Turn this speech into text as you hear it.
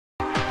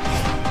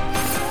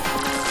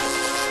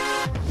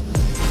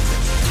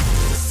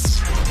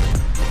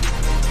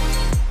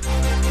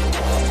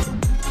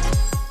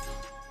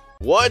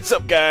What's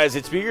up, guys?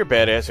 It's me, your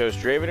badass host,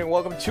 Draven, and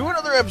welcome to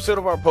another episode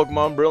of our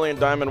Pokemon Brilliant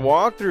Diamond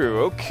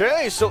walkthrough.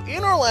 Okay, so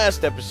in our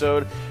last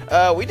episode,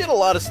 we did a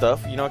lot of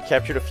stuff,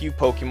 captured a few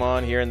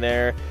Pokemon here and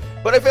there,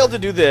 but I failed to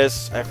do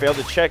this. I failed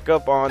to check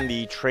up on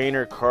the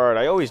trainer card.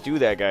 I always do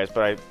that, guys,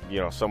 but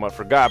I, somewhat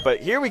forgot.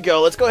 But here we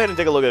go. Let's go ahead and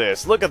take a look at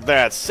this. Look at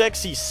that.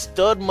 Sexy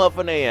stud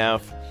muffin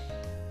AF.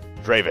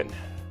 Draven.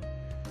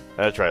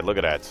 That's right. Look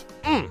at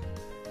that.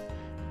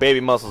 Baby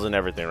muscles and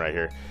everything right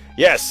here.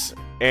 Yes.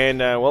 And,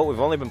 well, we've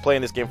only been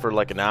playing this game for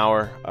like an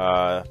hour.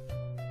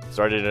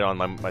 Started it on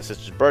my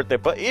sister's birthday.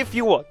 But if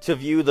you want to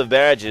view the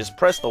badges,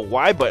 press the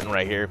Y button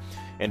right here.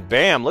 And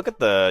bam, look at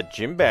the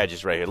gym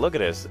badges right here. Look at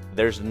this.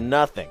 There's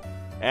nothing.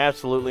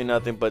 Absolutely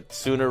nothing. But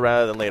sooner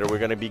rather than later, we're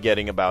going to be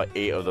getting about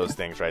 8 of those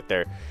things right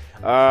there.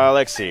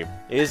 Let's see.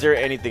 Is there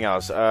anything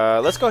else?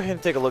 Let's go ahead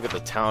and take a look at the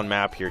town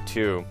map here,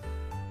 too.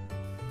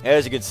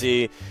 As you can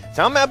see,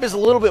 town map is a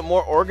little bit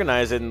more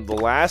organized than the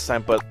last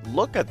time, but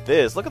look at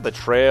this. Look at the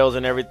trails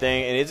and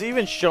everything, and it's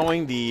even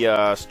showing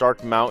the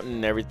Stark Mountain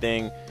and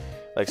everything.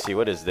 Let's see,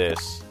 what is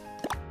this?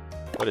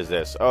 What is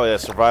this? Oh, yeah,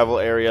 survival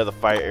area, the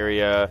fight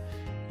area,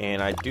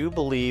 and I do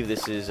believe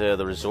this is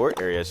the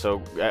resort area.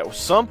 So at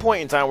some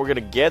point in time, we're going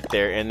to get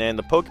there, and then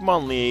the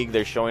Pokemon League,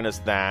 they're showing us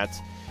that.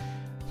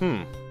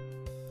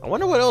 I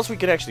wonder what else we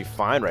could actually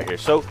find right here.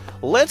 So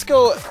let's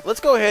go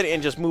ahead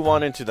and just move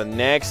on into the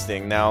next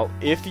thing. Now,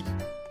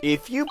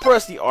 if you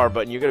press the R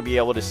button, you're going to be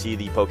able to see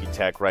the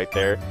Poketech right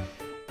there.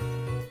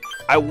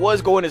 I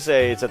was going to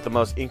say it's at the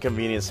most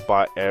inconvenient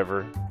spot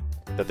ever,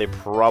 that they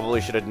probably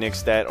should have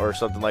nixed that or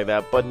something like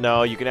that, but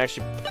no, you can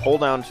actually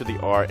hold down to the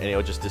R and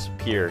it'll just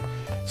disappear.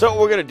 So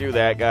we're going to do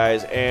that,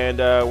 guys. And,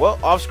 well,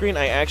 off screen,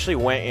 I actually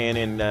went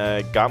in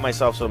and got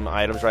myself some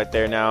items right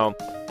there. Now,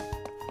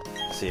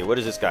 see, what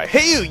is this guy?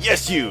 Hey, you!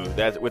 Yes, you!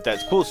 With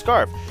that cool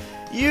scarf.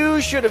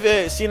 You should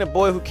have seen a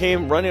boy who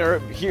came running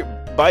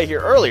by here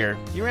earlier.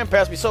 He ran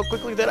past me so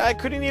quickly that I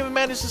couldn't even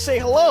manage to say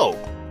hello.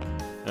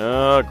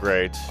 Oh,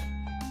 great.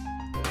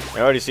 I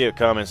already see it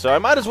coming, so I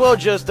might as well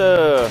just,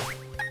 I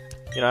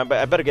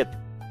better get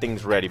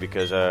things ready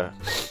because,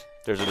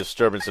 there's a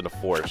disturbance in the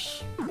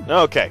force.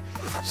 Okay,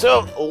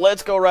 so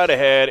let's go right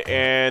ahead,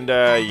 and,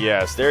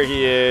 yes, there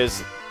he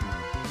is.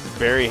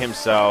 Barry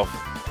himself.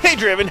 Hey,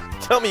 Draven,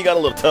 tell me you got a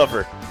little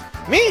tougher.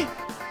 Me?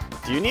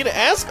 Do you need to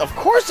ask? Of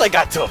course I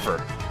got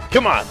tougher.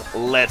 Come on,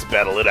 let's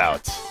battle it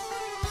out.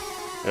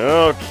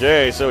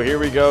 Okay, so here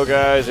we go,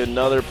 guys.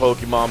 Another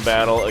Pokemon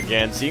battle.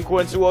 Again,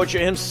 Sequence Uocha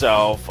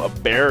himself, a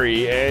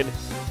Barry, and,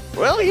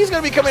 well, he's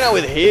going to be coming out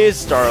with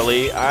his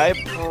Starly. I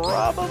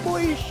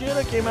probably should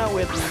have came out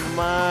with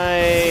my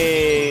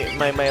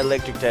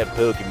Electric-type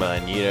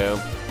Pokemon,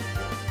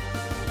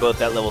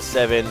 Both at level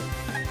 7.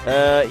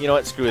 You know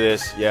what? Screw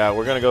this. Yeah,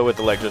 we're gonna go with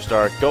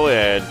Electrostar. Go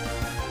ahead.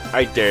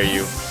 I dare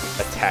you.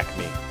 Attack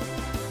me.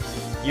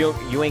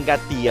 You ain't got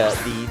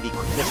the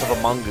quickness of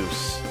a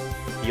mongoose,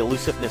 the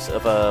elusiveness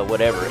of a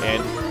whatever.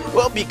 And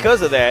well,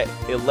 because of that,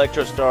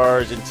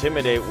 Electrostar's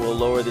Intimidate will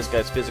lower this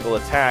guy's physical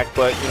attack.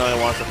 But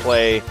it wants to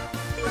play.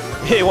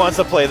 It wants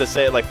to play the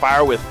same, like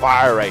fire with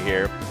fire right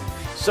here.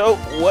 So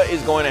what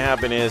is going to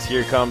happen is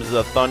here comes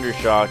the Thunder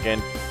Shock,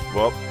 and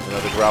well,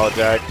 another Growl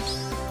attack.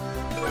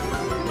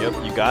 Yep,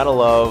 you gotta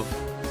love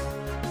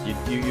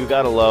you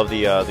gotta love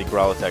the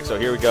Growl attack. So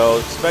here we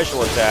go,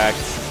 special attack,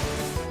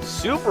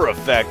 super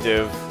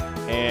effective,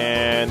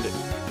 and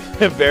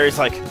Barry's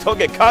like, "Don't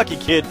get cocky,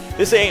 kid.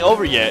 This ain't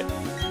over yet."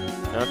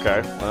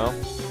 Okay, well,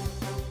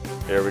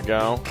 here we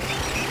go.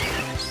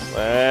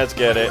 Let's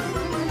get it,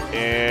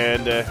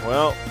 and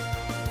well,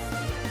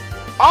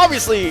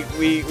 obviously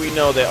we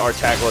know that our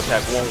tackle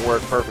attack won't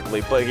work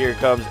perfectly, but here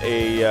comes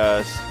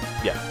a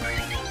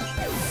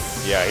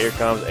Yeah, here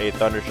comes a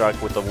Thunder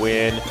Shock with the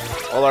win.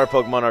 All our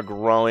Pokemon are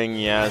growing,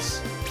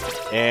 yes.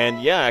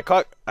 And yeah, I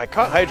caught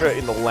Hydra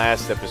in the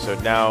last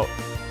episode. Now,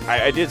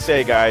 I did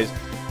say, guys,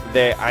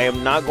 that I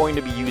am not going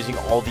to be using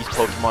all these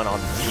Pokemon on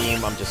the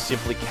team. I'm just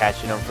simply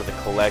catching them for the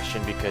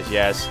collection because,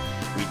 yes,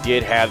 we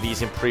did have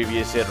these in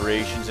previous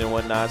iterations and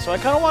whatnot. So I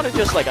kind of want to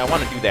just, I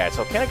want to do that.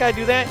 So can a guy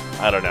do that?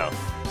 I don't know.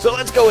 So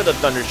let's go with the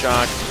Thunder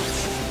Shock.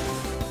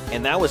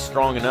 And that was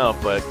strong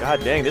enough, but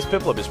god dang, this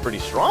Piplup is pretty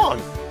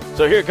strong.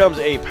 So here comes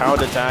a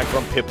pound attack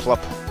from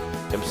Piplup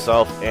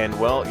himself, and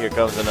well, here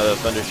comes another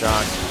Thunder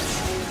Shock.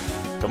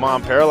 Come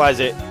on,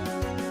 paralyze it.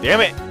 Damn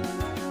it.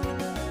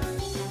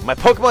 My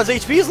Pokemon's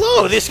HP is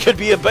low. This could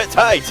be a bit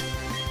tight.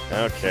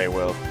 Okay,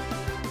 well,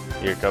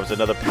 here comes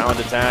another pound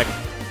attack.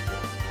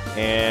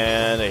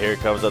 And here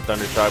comes a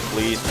Thunder Shock.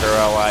 Please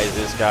paralyze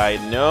this guy.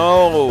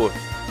 No.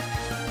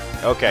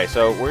 Okay,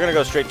 so we're going to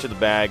go straight to the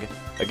bag.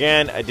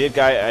 Again, I did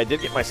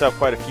get myself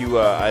quite a few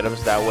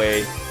items that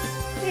way.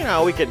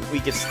 We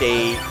could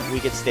stay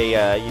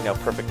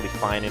perfectly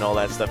fine and all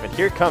that stuff. And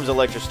here comes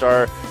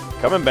Electrostar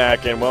coming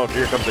back, and well,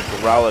 here comes the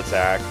Growl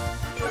attack.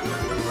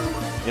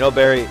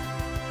 Barry,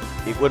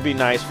 it would be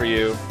nice for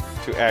you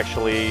to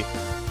actually.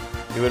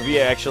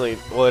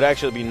 It'd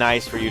actually be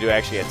nice for you to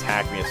actually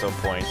attack me at some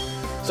point.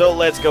 So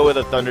let's go with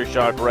a Thunder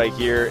Shock right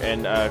here,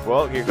 and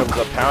well, here comes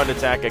a Pound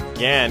attack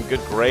again.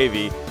 Good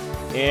gravy.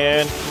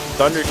 And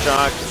Thunder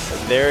Shock.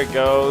 There it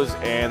goes,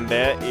 and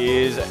that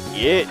is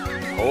it.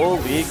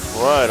 Holy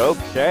crud.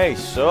 Okay,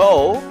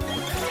 so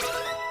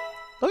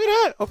look at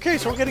that. Okay,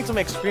 so we're getting some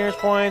experience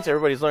points.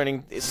 Everybody's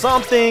learning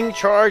something.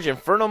 Charge.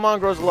 Inferno Mon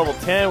grows to level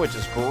 10, which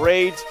is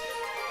great.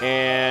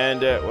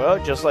 And,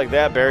 well, just like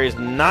that, Barry's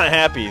not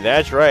happy.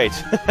 That's right.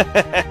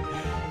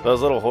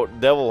 Those little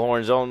devil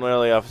horns don't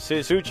really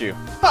suit you.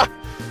 Ha!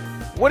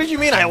 What did you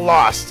mean I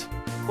lost?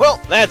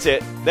 Well, that's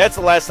it. That's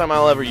the last time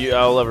I'll ever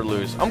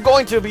lose. I'm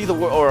going to be the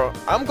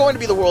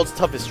world's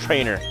toughest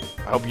trainer.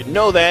 I hope you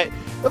know that.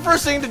 The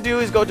first thing to do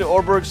is go to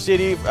Orberg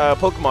City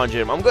Pokemon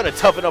Gym. I'm going to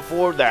toughen up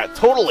for that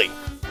totally.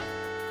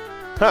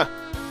 Huh.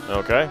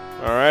 Okay.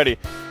 Alrighty.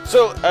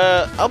 So,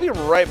 I'll be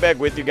right back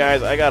with you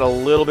guys. I got a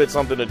little bit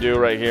something to do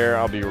right here.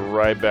 I'll be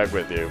right back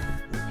with you.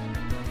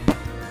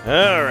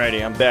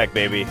 Alrighty, I'm back,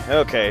 baby.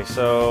 Okay,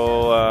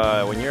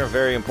 so, when you're a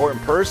very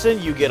important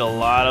person, you get a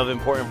lot of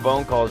important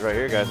phone calls right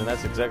here, guys, and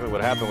that's exactly what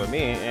happened with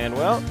me. And,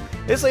 well,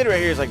 this lady right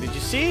here is like, did you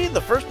see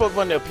the first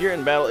Pokemon to appear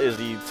in battle is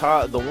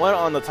the one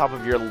on the top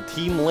of your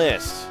team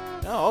list?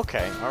 Oh,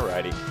 okay,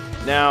 alrighty.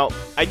 Now,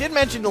 I did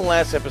mention in the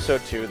last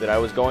episode, too, that I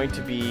was going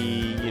to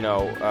be, you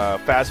know,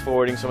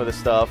 fast-forwarding some of the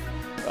stuff,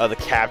 the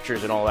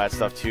captures and all that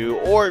stuff, too,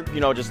 or, you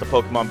know, just the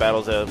Pokemon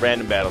battles,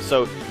 random battles.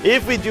 So,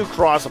 if we do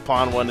cross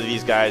upon one of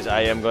these guys,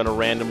 I am going to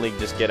randomly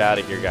just get out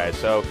of here, guys.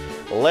 So,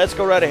 let's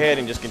go right ahead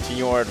and just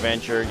continue our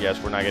adventure.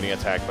 Yes, we're not getting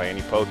attacked by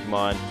any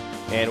Pokemon.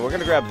 And we're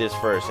going to grab this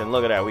first. And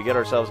look at that. We get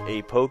ourselves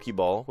a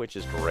Pokeball, which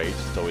is great.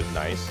 It's always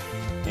nice.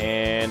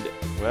 And,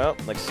 well,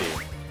 let's see.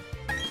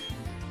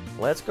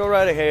 Let's go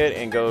right ahead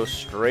and go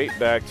straight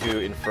back to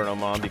Inferno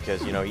Mon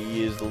because, you know,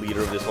 he is the leader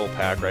of this whole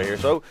pack right here.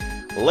 So,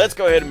 let's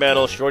go ahead and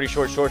battle Shorty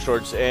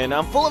Shorts. And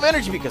I'm full of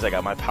energy because I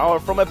got my power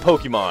from a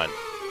Pokemon.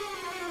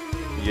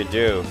 You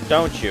do,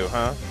 don't you,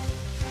 huh?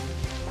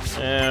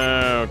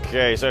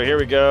 Okay, so here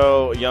we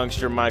go.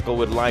 Youngster Michael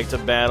would like to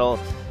battle.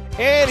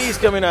 And he's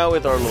coming out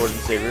with our Lord and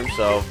Savior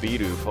himself,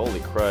 Bidoof. Holy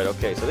crud.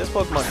 Okay, so this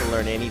Pokemon can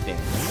learn anything.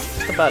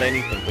 Just about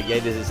anything. But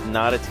yet this is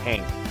not a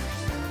tank.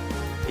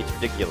 It's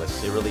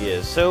ridiculous. It really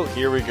is. So,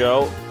 here we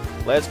go.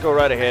 Let's go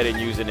right ahead and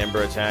use an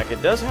Ember attack.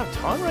 It does have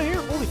Taunt right here?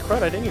 Holy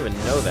crud, I didn't even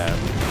know that.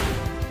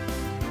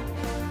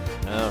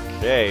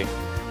 Okay.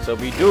 So,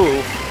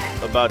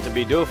 Bidoof, about to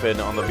be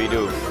doofing on the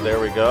Bidoof. There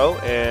we go.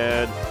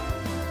 And,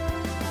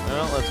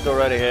 well, let's go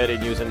right ahead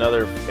and use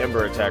another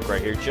Ember attack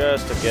right here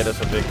just to get us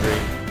a victory.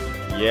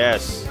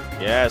 Yes.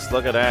 Yes,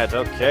 look at that.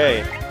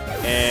 Okay.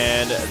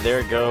 And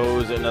there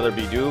goes another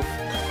Bidoof.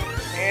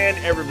 And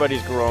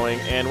everybody's growing.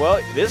 And, well,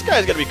 this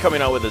guy's going to be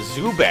coming out with a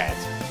Zubat.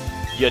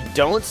 You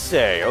don't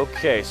say.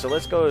 Okay, so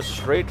let's go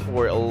straight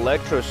for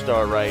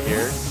Electrostar right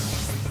here.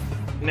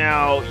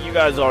 Now, you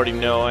guys already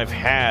know I've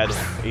had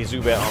a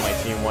Zubat on my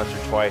team once or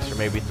twice or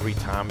maybe 3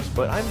 times.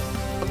 But I'm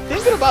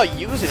thinking about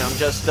using them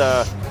just,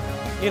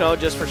 you know,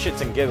 just for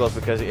shits and giggles.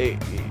 Because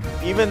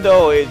even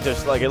though it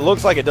just, like, it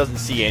looks like it doesn't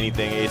see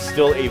anything, it's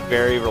still a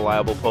very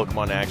reliable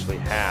Pokemon to actually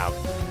have.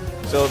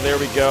 So, there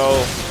we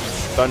go.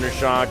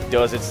 Thundershock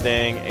does its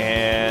thing,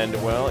 and,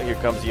 well, here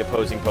comes the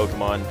opposing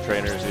Pokemon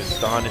trainer's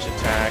Astonish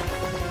attack.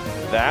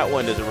 That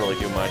one doesn't really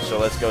do much, so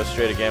let's go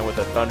straight again with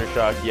a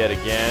Thundershock yet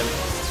again.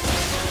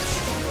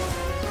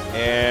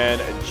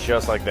 And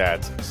just like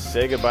that,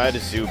 say goodbye to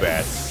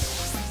Zubat.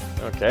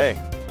 Okay,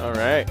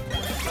 alright.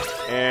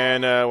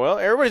 And, well,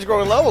 everybody's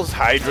growing levels,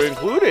 Hydra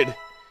included.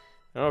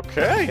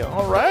 Okay,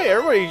 alright,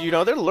 everybody, you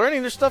know, they're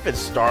learning their stuff. And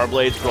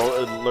Starblade's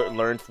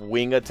learned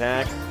Wing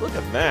Attack. Look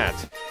at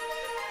that.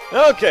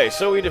 Okay,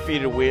 so we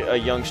defeated a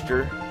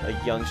youngster.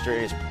 A youngster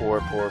is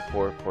poor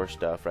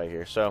stuff right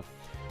here. So,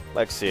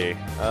 let's see.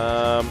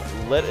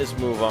 Let us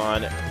move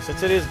on.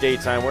 Since it is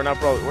daytime, we're not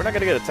gonna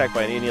get attacked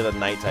by any of the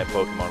night type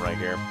Pokemon right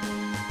here.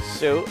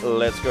 So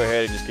let's go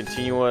ahead and just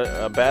continue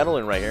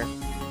battling right here.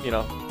 You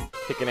know,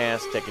 kicking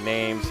ass, taking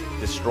names,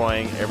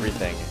 destroying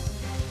everything.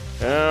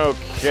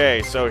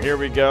 Okay, so here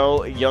we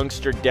go.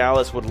 Youngster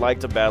Dallas would like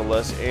to battle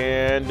us,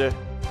 and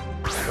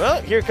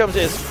well, here comes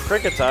his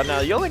Kricketot.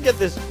 Now you only get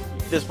this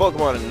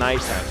Pokemon at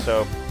nighttime,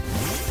 so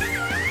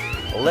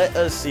let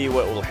us see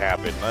what will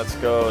happen. Let's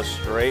go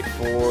straight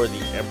for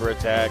the Ember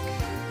attack.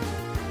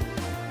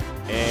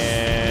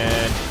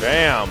 And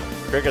bam!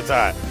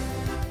 Kricketot.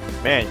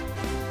 Man,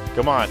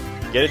 come on.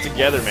 Get it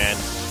together, man.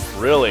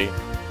 Really.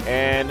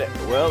 And,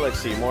 well, let's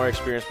see. More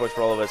experience points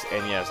for all of us.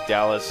 And yes,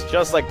 Dallas,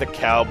 just like the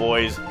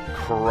Cowboys,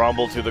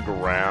 crumble to the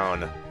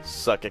ground.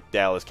 Suck it,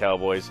 Dallas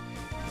Cowboys.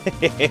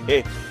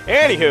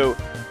 Anywho,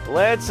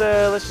 let's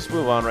just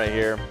move on right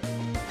here.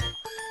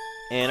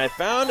 And I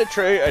found a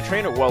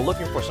trainer while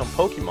looking for some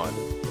Pokemon.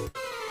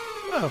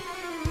 Oh.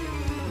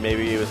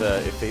 Maybe it was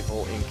a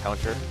fateful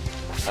encounter.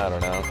 I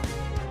don't know.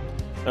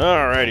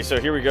 Alrighty,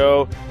 so here we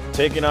go.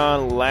 Taking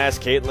on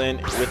Last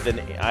Caitlyn with an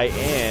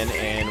IN.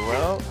 And,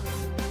 well,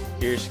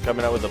 here's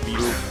coming out with a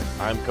Bidoof.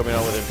 I'm coming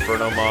out with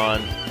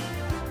Infernomon.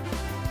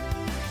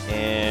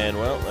 And,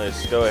 well,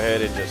 let's go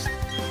ahead and just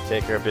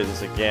take care of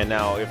business again.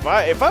 Now, if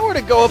I were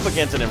to go up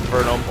against an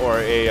Infernom or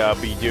a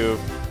Bidoof,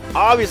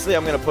 obviously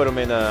I'm going to put him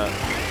in a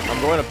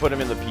I'm going to put him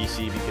in the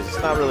PC because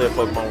it's not really a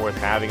Pokemon worth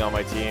having on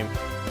my team.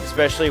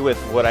 Especially with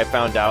what I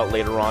found out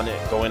later on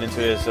going into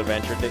this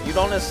adventure, that you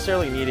don't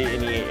necessarily need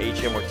any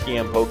HM or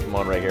TM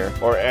Pokemon right here.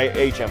 Or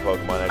HM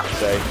Pokemon, I should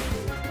say.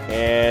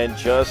 And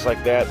just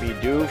like that,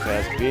 Bidoof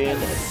has been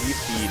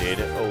defeated.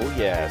 Oh,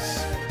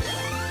 yes.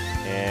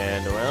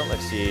 And, well,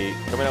 let's see.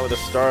 Coming out with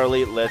a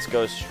Starly, let's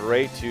go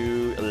straight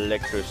to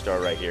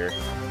Electrostar right here.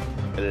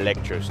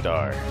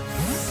 Electrostar.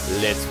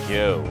 Let's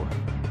go.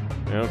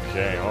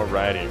 Okay,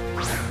 alrighty.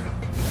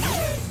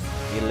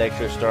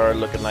 Electrostar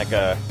looking like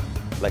a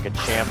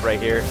champ right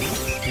here.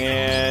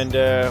 And,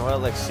 well,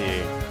 let's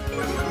see.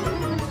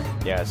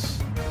 Yes.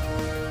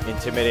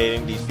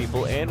 Intimidating these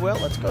people. And, well,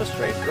 let's go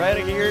straight right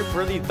here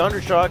for the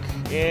Thundershock.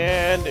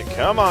 And,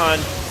 come on.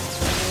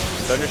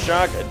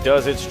 Thundershock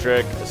does its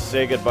trick.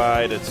 Say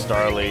goodbye to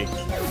Starly.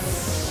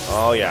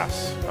 Oh,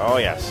 yes. Oh,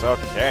 yes.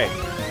 Okay.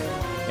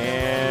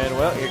 And,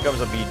 well, here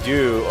comes a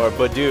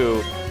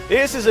Badoo.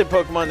 This is a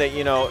Pokemon that,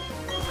 you know,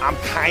 I'm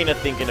kind of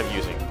thinking of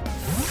using.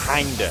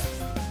 Kinda.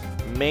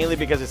 Mainly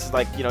because it's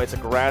like, you know, it's a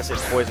grass and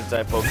poison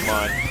type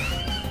Pokemon.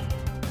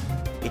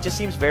 It just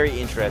seems very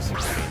interesting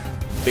to me.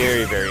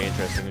 Very, very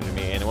interesting to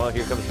me. And, well,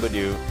 here comes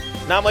Badoo.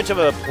 Not much of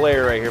a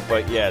player right here,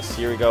 but yes,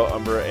 here we go.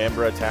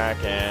 Ember attack,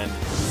 and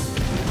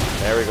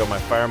there we go. My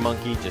Fire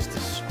Monkey just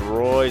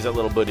destroys that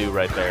little Badoo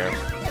right there.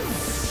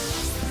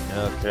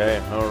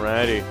 Okay,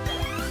 alrighty.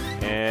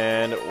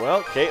 And,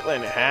 well,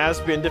 Caitlyn has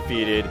been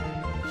defeated.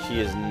 She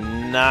is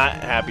not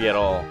happy at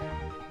all.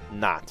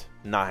 Not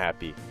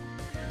happy.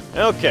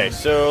 Okay,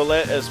 so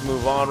let us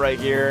move on right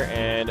here,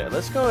 and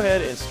let's go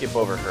ahead and skip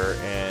over her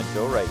and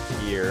go right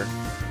here.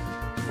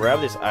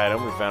 Grab this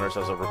item. We found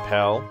ourselves a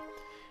Repel.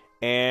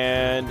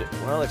 And,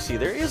 well, let's see.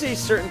 There is a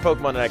certain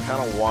Pokemon that I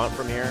kind of want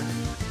from here.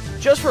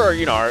 Just for,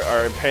 you know,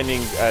 our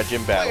impending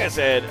gym battle. Like I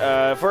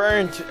said, for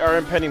our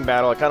impending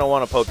battle, I kind of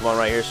want a Pokemon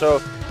right here.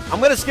 So I'm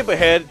going to skip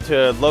ahead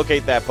to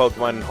locate that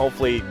Pokemon and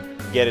hopefully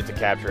get it to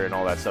capture it and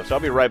all that stuff. So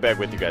I'll be right back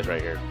with you guys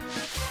right here.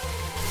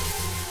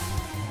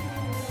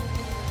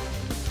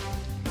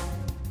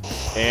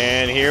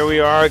 And here we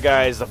are,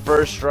 guys. The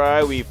first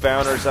try, we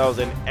found ourselves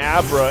in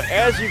Abra.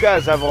 As you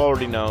guys have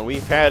already known,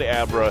 we've had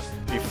Abra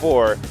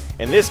before,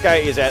 and this guy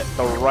is at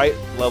the right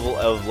level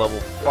of level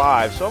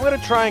 5. So I'm going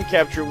to try and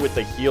capture it with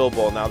the Heal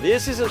Ball. Now,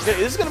 this is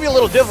going to be a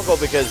little difficult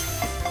because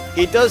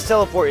it does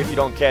teleport if you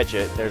don't catch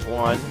it. There's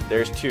 1,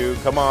 there's 2,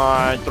 come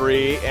on,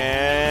 3,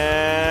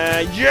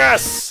 and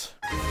yes!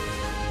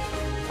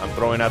 I'm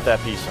throwing out that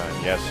peace sign.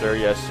 Yes, sir,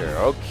 yes, sir.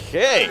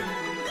 Okay.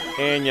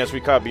 And yes, we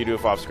caught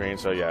Bidoof off screen,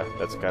 so yeah,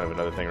 that's kind of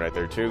another thing right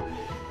there too.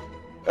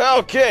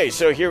 Okay,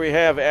 so here we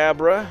have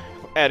Abra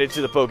added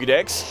to the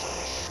Pokédex.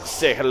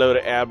 Say hello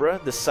to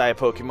Abra, the Psy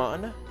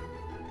Pokemon.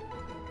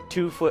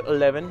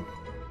 2'11",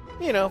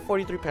 you know,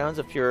 43 pounds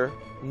of pure,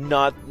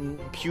 not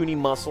puny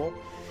muscle.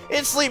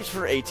 It sleeps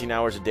for 18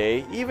 hours a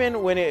day.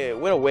 Even when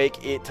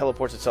awake, it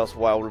teleports itself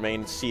while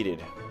remaining seated.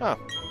 Huh.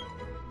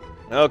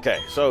 Okay,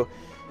 so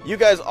you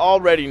guys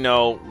already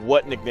know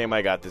what nickname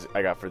I got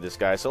for this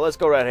guy, so let's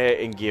go right ahead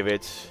and give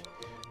it.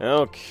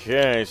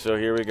 Okay, so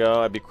here we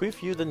go. I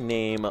bequeath you the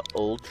name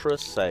Ultra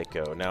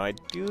Psycho. Now, I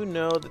do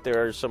know that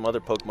there are some other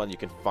Pokemon you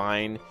can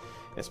find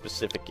in a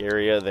specific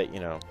area that,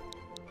 you know,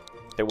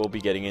 that we'll be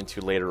getting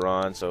into later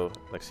on. So,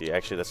 let's see.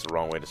 Actually, that's the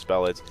wrong way to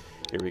spell it.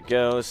 Here we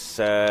go.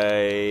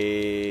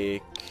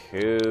 Psycho.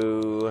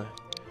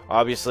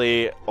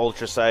 Obviously,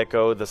 Ultra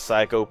Psycho, the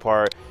Psycho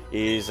part,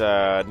 is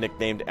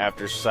nicknamed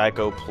after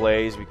Psycho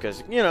Plays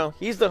because, you know,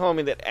 he's the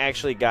homie that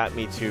actually got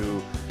me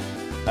to,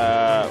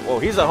 well,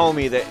 he's the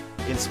homie that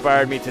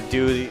inspired me to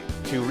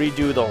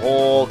redo the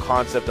whole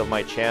concept of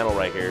my channel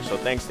right here. So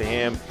thanks to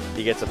him,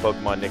 he gets a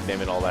Pokemon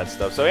nickname and all that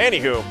stuff. So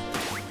anywho,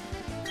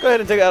 let's go ahead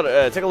and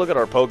take a look at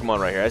our Pokemon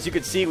right here. As you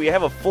can see, we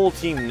have a full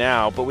team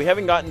now, but we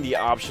haven't gotten the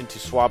option to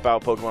swap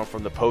out Pokemon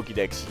from the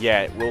Pokédex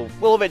yet.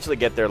 We'll eventually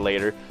get there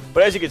later.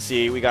 But as you can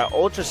see, we got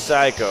Ultra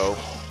Psycho,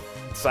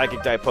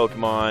 Psychic type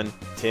Pokemon,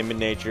 timid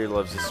nature,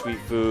 loves his sweet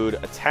food.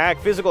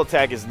 Physical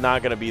attack is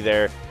not going to be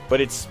there, but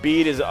its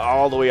speed is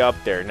all the way up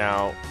there.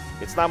 Now,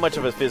 it's not much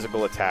of a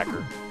physical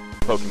attacker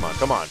Pokemon.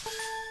 Come on.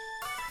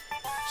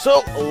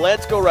 So,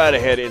 let's go right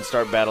ahead and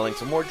start battling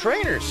some more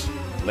trainers.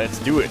 Let's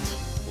do it.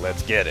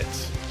 Let's get it.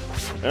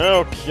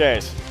 Okay,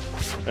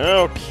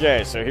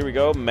 so here we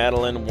go.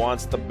 Madeline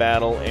wants the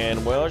battle,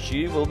 and, well,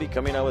 she will be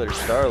coming out with her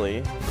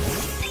Starly.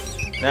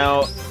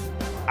 Now,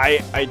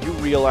 I do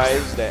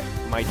realize that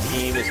my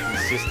team is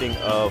consisting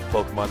of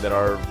Pokemon that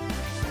are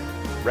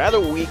rather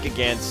weak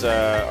against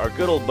our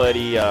good old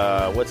buddy,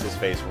 what's his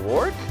face,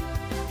 Rourke?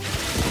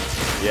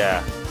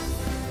 Yeah.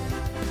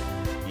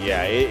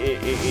 Yeah,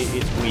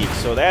 it's weak.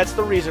 So that's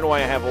the reason why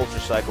I have Ultra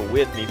Cycle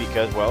with me,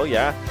 because, well,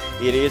 yeah,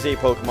 it is a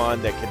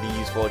Pokemon that can be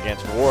useful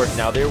against Rourke.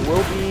 Now, there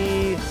will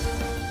be,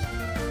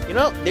 you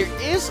know, there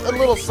is a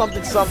little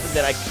something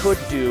that I could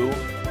do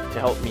to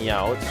help me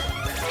out.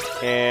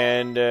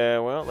 And,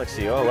 well, let's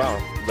see. Oh, wow.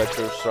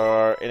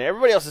 Electrostar. And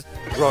everybody else is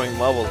growing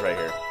levels right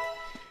here.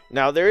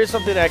 Now, there is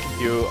something I can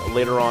do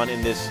later on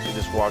in this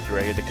walkthrough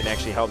right here that can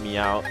actually help me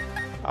out.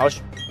 I'll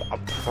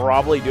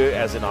probably do it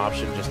as an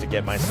option just to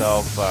get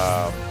myself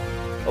a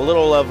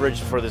little leverage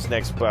for this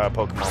next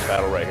Pokemon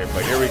battle right here.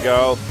 But here we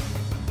go.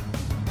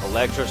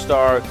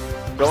 Electrostar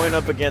going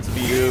up against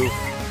Bidoof.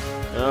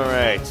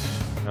 Alright,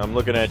 I'm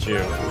looking at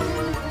you.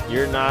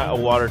 You're not a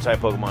water-type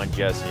Pokemon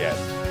just yet.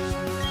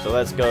 So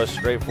let's go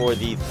straight for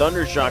the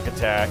Thunder Shock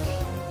attack.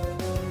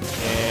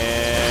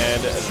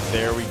 And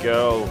there we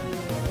go.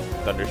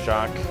 Thunder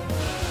Shock.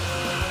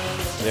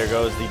 There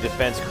goes the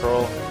defense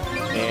curl.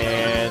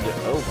 And,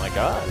 oh my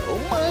god. Oh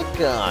my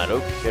god.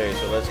 Okay,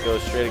 so let's go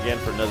straight again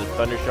for another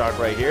Thunder Shock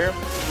right here.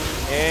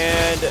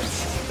 And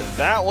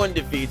that one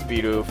defeats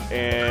Bidoof.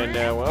 And,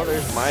 well,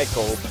 there's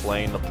Michael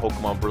playing the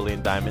Pokemon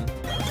Brilliant Diamond.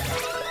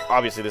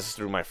 Obviously, this is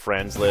through my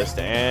friends list.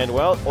 And,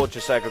 well, Ultra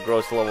Psycho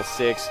grows to level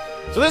 6.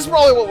 So this is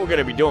probably what we're going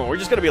to be doing. We're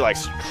just going to be, like,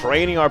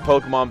 training our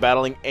Pokemon,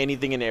 battling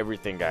anything and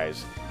everything,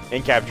 guys.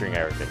 And capturing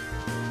everything.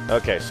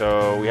 Okay,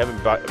 so we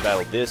haven't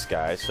battled this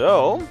guy.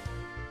 So,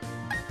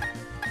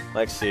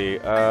 let's see.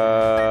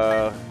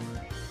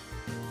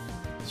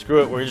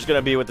 Screw it. We're just going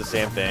to be with the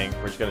same thing.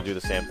 We're just going to do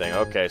the same thing.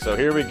 Okay, so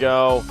here we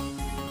go.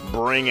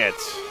 Bring it.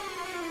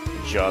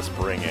 Just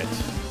bring it.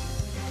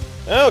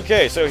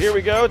 Okay, so here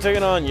we go,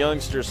 taking on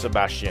youngster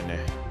Sebastian.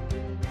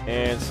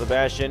 And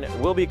Sebastian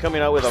will be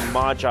coming out with a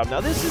Machop. Now,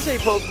 this is a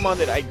Pokemon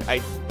that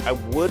I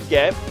would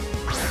get,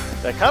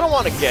 that I kind of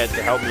want to get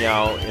to help me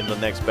out in the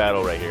next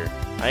battle right here.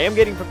 I am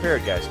getting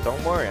prepared, guys.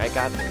 Don't worry, I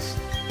got this.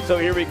 So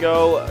here we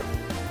go,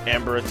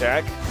 Ember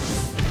Attack.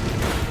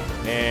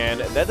 And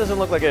that doesn't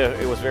look like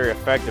it was very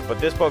effective, but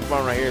this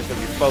Pokemon right here is going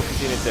to be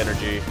focusing its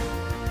energy.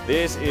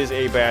 This is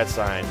a bad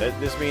sign.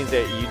 This means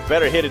that you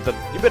better hit it.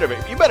 You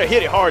better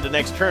hit it hard the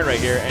next turn right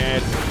here.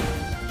 And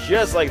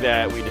just like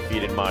that, we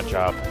defeated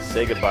Machop.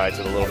 Say goodbye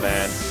to the little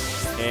man.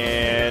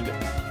 And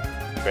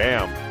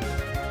bam.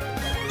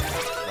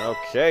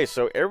 Okay,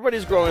 so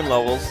everybody's growing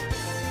levels,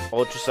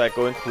 Ultra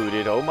Psycho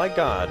included. Oh my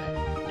god.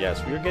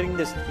 Yes, we are getting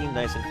this team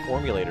nice and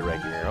formulated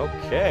right here.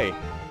 Okay.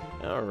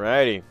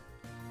 Alrighty.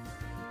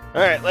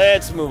 Alright,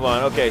 let's move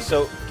on. Okay,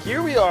 so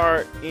here we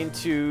are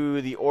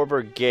into the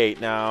Orberg Gate.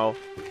 Now,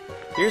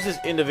 here's this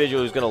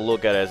individual who's going to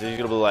look at us, and he's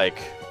going to be like,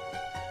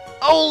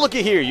 oh, look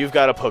at here, you've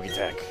got a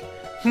Poketech.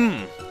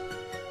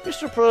 You're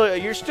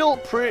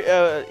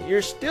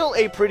still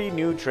a pretty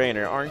new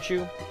trainer, aren't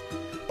you?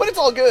 But it's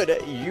all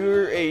good.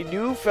 You're a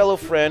new fellow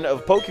friend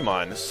of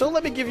Pokemon. So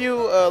let me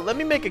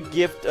make a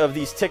gift of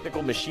these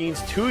technical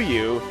machines to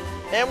you.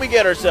 And we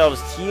get ourselves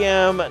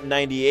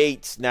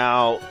TM98.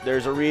 Now,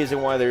 there's a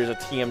reason why there's a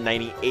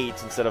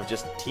TM98 instead of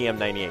just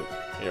TM98.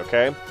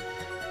 Okay?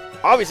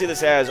 Obviously, this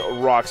has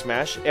Rock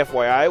Smash.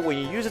 FYI, when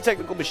you use a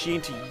technical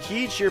machine to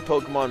teach your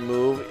Pokemon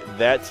move,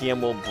 that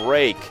TM will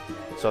break.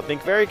 So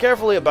think very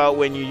carefully about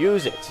when you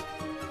use it.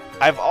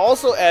 I've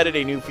also added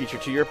a new feature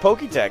to your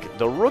Poketech,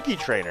 the Rookie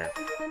Trainer.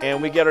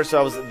 And we get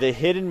ourselves the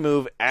Hidden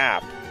Move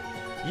app.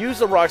 Use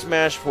the Rock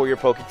Smash for your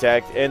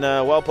Poketech, and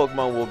wild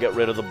Pokemon will get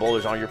rid of the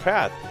boulders on your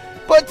path.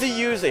 But to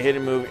use the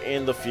hidden move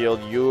in the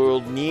field, you'll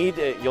need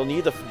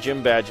the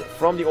gym badge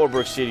from the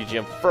Orberg City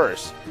Gym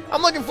first.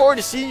 I'm looking forward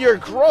to seeing your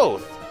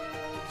growth.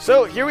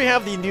 So here we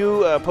have the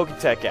new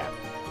Poketech app,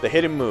 the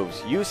hidden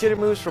moves. Use hidden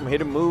moves from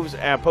Hidden Moves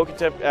app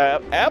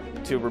Poketech app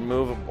to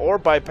remove or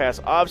bypass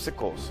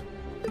obstacles.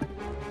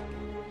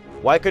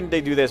 Why couldn't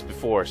they do this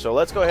before? So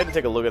let's go ahead and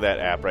take a look at that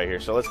app right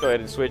here. So let's go ahead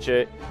and switch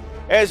it.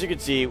 As you can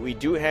see, we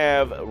do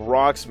have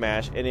Rock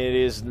Smash, and it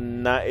is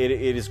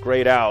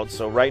grayed out.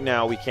 So right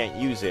now we can't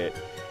use it.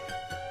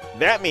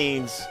 That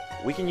means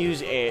we can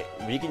use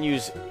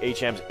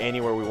HMs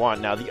anywhere we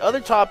want. Now the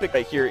other topic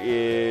right here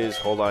is,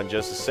 hold on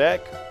just a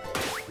sec.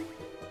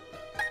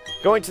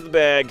 Go into the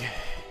bag.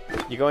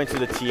 You go into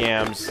the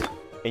TMs,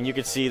 and you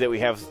can see that we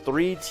have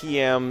 3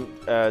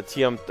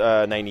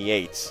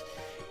 TM98s.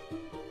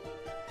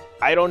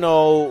 I don't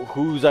know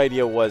whose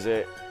idea was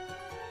it.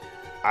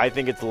 I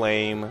think it's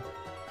lame.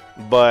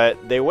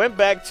 But they went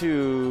back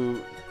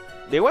to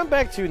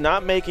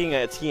not making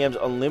TMs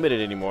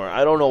unlimited anymore.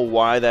 I don't know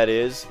why that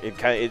is.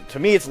 To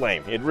me, it's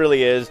lame. It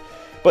really is.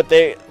 But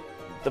the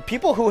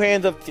people who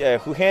hand us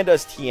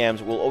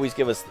TMs will always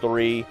give us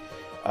 3.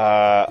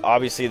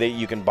 Obviously,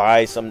 you can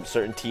buy some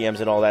certain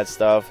TMs and all that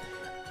stuff.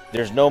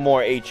 There's no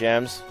more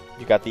HMs.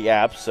 You got the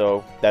app,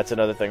 so that's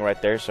another thing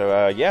right there.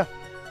 So yeah,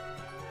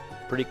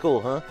 pretty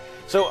cool, huh?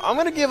 So I'm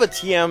going to give a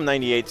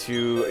TM98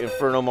 to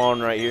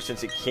Infernomon right here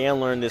since it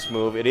can learn this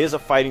move. It is a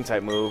fighting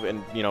type move,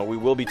 and you know we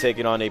will be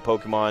taking on a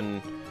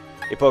Pokemon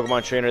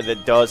trainer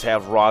that does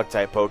have rock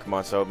type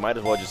Pokemon, so might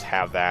as well just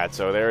have that.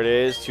 So there it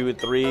is, 2 and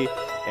 3,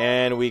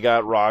 and we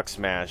got Rock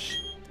Smash.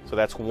 So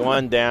that's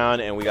 1 down,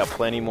 and we got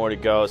plenty more to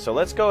go. So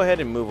let's go ahead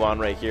and move on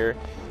right here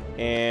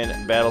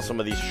and battle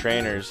some of these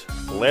trainers.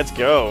 Let's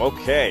go.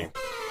 Okay.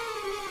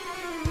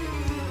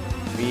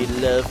 We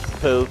love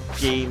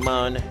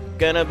Pokemon.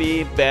 Gonna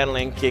be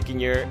battling, kicking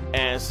your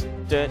ass.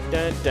 Dun,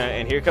 dun, dun.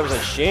 And here comes a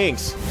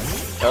Shinx.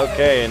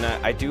 Okay, and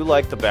I do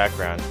like the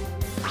background.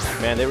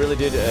 Man, they really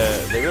did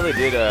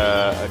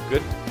a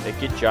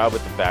good job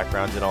with the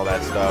backgrounds and all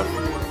that stuff.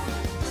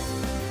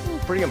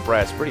 Pretty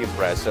impressed.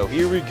 So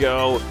here we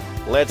go.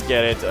 Let's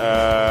get it.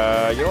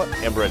 You know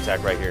what? Ember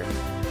attack right here.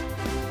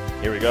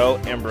 Here we go.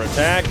 Ember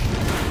attack.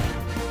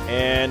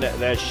 And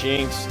that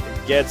Shinx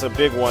gets a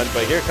big one.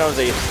 But here comes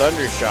a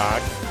Thunder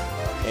Shock.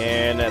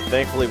 And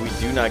thankfully we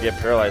do not get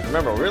paralyzed.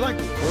 Remember, we're like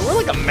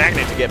a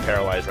magnet to get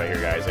paralyzed right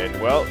here, guys.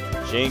 And, well,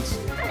 Shinx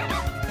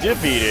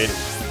defeated.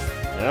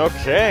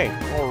 Okay.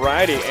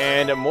 Alrighty.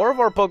 And more of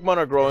our Pokemon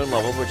are growing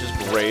levels, which is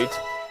great.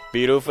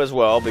 Bidoof as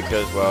well,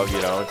 because, well,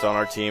 you know, it's on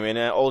our team. And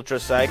Ultra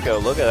Psycho.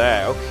 Look at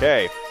that.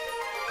 Okay.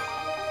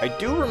 I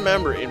do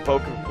remember in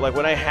Pokemon, like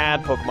when I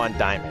had Pokemon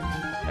Diamond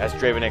as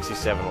Draven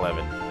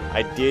XC711,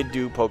 I did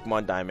do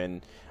Pokemon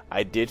Diamond.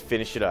 I did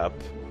finish it up,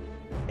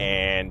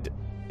 and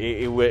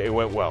it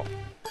went well.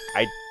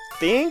 I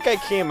think I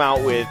came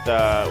out with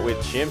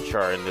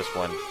Chimchar in this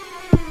one.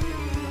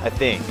 I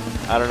think.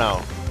 I don't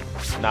know.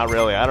 Not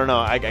really. I don't know.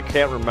 I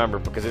can't remember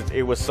because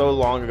it was so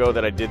long ago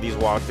that I did these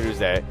walkthroughs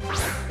that,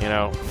 you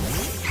know,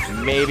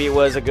 maybe it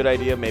was a good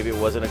idea, maybe it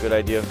wasn't a good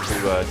idea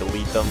to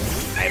delete them.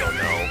 I don't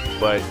know.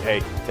 But, hey,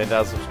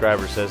 10,000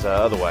 subscribers says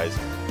otherwise.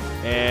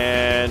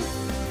 And,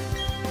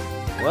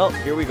 well,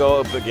 here we go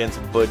up against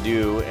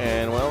Badoo.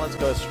 And, well, let's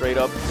go straight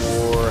up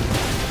for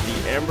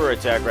the Ember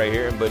attack right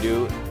here. And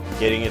Badoo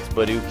getting its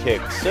Badoo kick.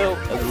 So,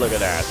 look at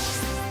that.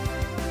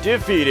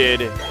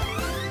 Defeated.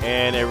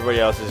 And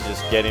everybody else is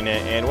just getting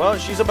it. And, well,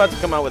 she's about to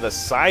come out with a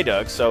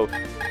Psyduck. So,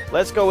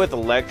 let's go with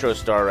Electro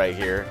Star right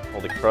here.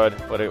 Holy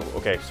crud.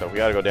 Okay, so we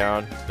gotta go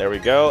down. There we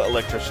go.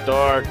 Electro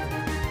Star.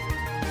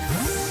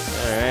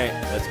 Alright,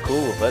 that's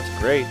cool. That's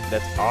great.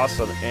 That's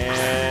awesome.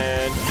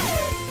 And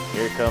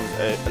here comes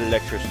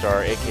Electro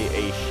Star,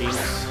 aka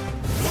Shinx.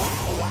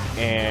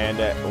 And,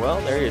 well,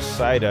 there is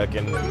Psyduck.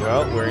 And,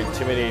 well, we're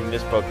intimidating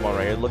this Pokemon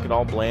right here. Looking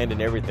all bland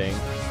and everything.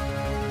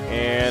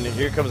 And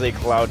here comes a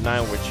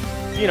Cloud9,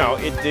 which, you know,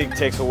 it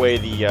takes away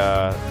the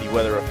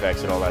weather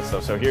effects and all that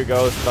stuff. So here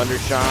goes Thunder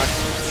Shock.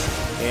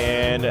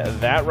 And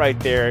that right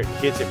there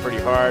hits it pretty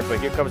hard.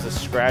 But here comes the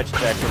Scratch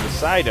attack from the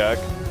Psyduck.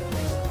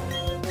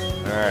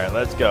 Alright,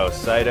 let's go.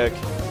 Psyduck,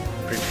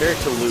 prepare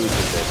to lose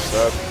with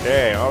this.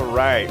 Okay,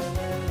 alright.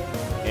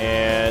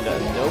 And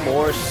no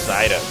more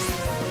Psyduck.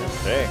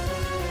 Okay.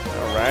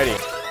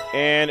 Alrighty.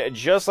 And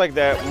just like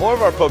that, more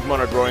of our Pokemon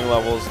are growing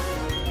levels.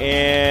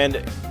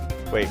 And,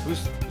 wait,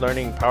 who's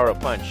learning Power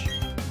Up Punch?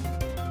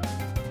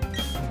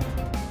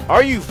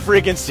 Are you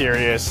freaking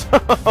serious?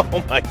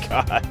 Oh my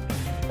god.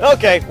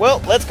 Okay,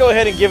 well, let's go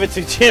ahead and give it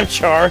to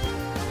Chimchar.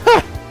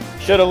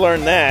 Should have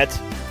learned that.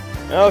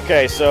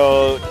 Okay,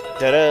 so,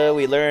 ta-da,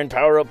 we learned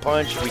Power Up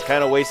Punch. We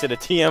kind of wasted a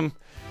TM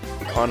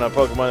on a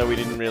Pokemon that we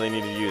didn't really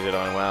need to use it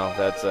on. Wow,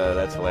 that's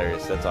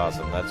hilarious. That's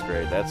awesome. That's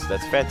great. That's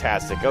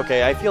fantastic.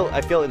 Okay, I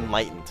feel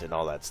enlightened and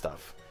all that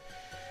stuff.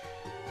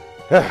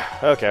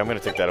 Okay, I'm gonna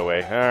take that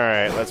away. All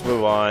right, let's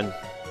move on.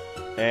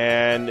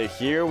 And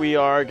here we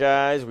are,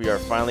 guys. We are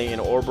finally in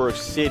Orberg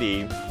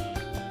City.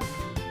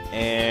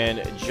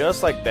 And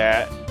just like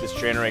that, this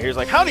trainer right here is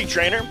like, "Howdy,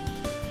 trainer.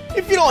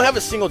 If you don't have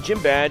a single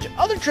gym badge,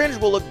 other trainers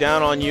will look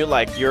down on you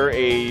like you're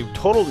a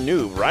total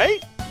noob,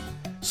 right?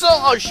 So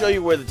I'll show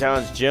you where the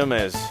town's gym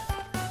is."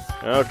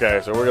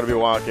 Okay, so we're going to be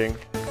walking,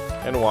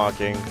 and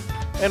walking,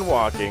 and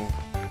walking.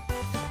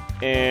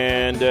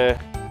 And,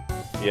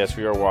 yes,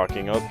 we are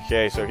walking.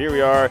 Okay, so here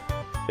we are.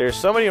 There's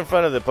somebody in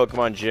front of the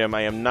Pokemon gym.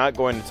 I am not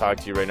going to talk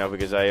to you right now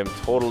because I am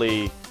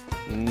totally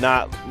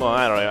not, well,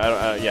 I don't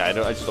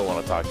know. I just don't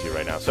want to talk to you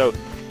right now. So,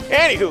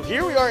 anywho,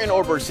 here we are in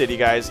Orberg City,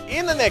 guys.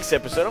 In the next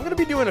episode, I'm going to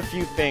be doing a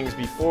few things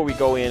before we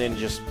go in and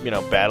just, you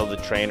know, battle the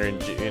trainer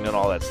and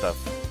all that stuff,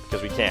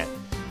 because we can't.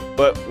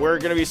 But we're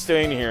going to be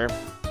staying here.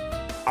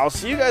 I'll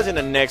see you guys in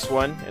the next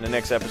one, in the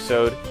next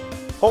episode.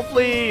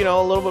 Hopefully, you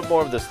know, a little bit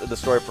more of the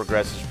story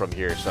progresses from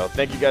here. So,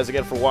 thank you guys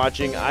again for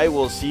watching. I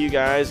will see you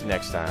guys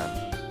next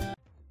time.